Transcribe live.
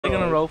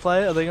gonna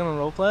roleplay? Are they gonna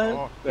roleplay?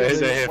 Oh,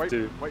 They have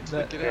to. Wait till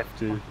they get out.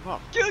 to.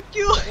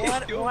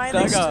 Why are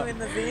they still in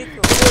the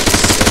vehicle?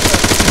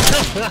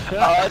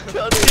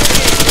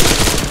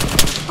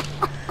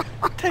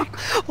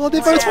 Oh,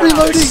 they're both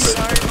reloading!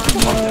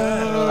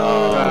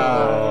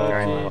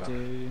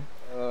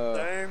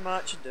 So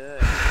much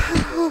dirt.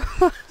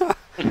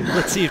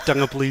 Let's see if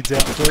Dunga bleeds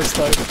out first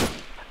though.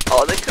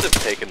 Oh, they could have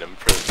taken him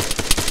prisoner.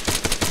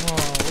 Oh,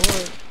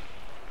 what?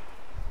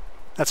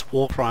 That's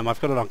war crime.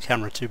 I've got it on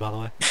camera too, by the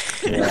way.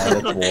 Yeah,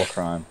 that's war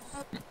crime.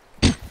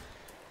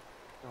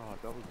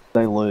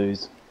 They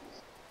lose.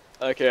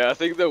 Okay, I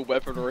think the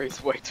weaponry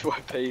is way too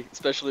OP,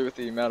 especially with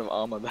the amount of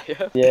armor they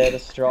have. Yeah, the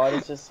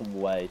Strider's just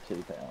way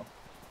too powerful.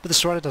 But the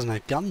Strider doesn't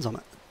have guns on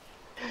it.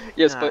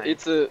 Yes, No. but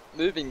it's a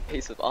moving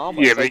piece of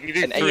armor. Yeah, It's but like you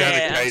can do an 300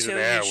 Yeah, k's an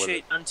hour with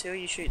it. until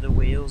you shoot the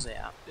wheels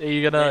out, Are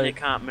you then gonna? it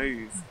can't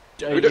move.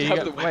 Are We don't you have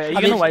gonna, the wait, are you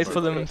weapons. gonna wait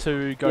for them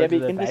to go Yeah, to but you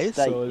their can just base,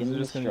 stay or is in it the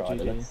just gonna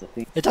Strider, GG? that's the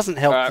thing. It doesn't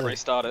help. Alright, The,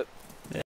 restart it.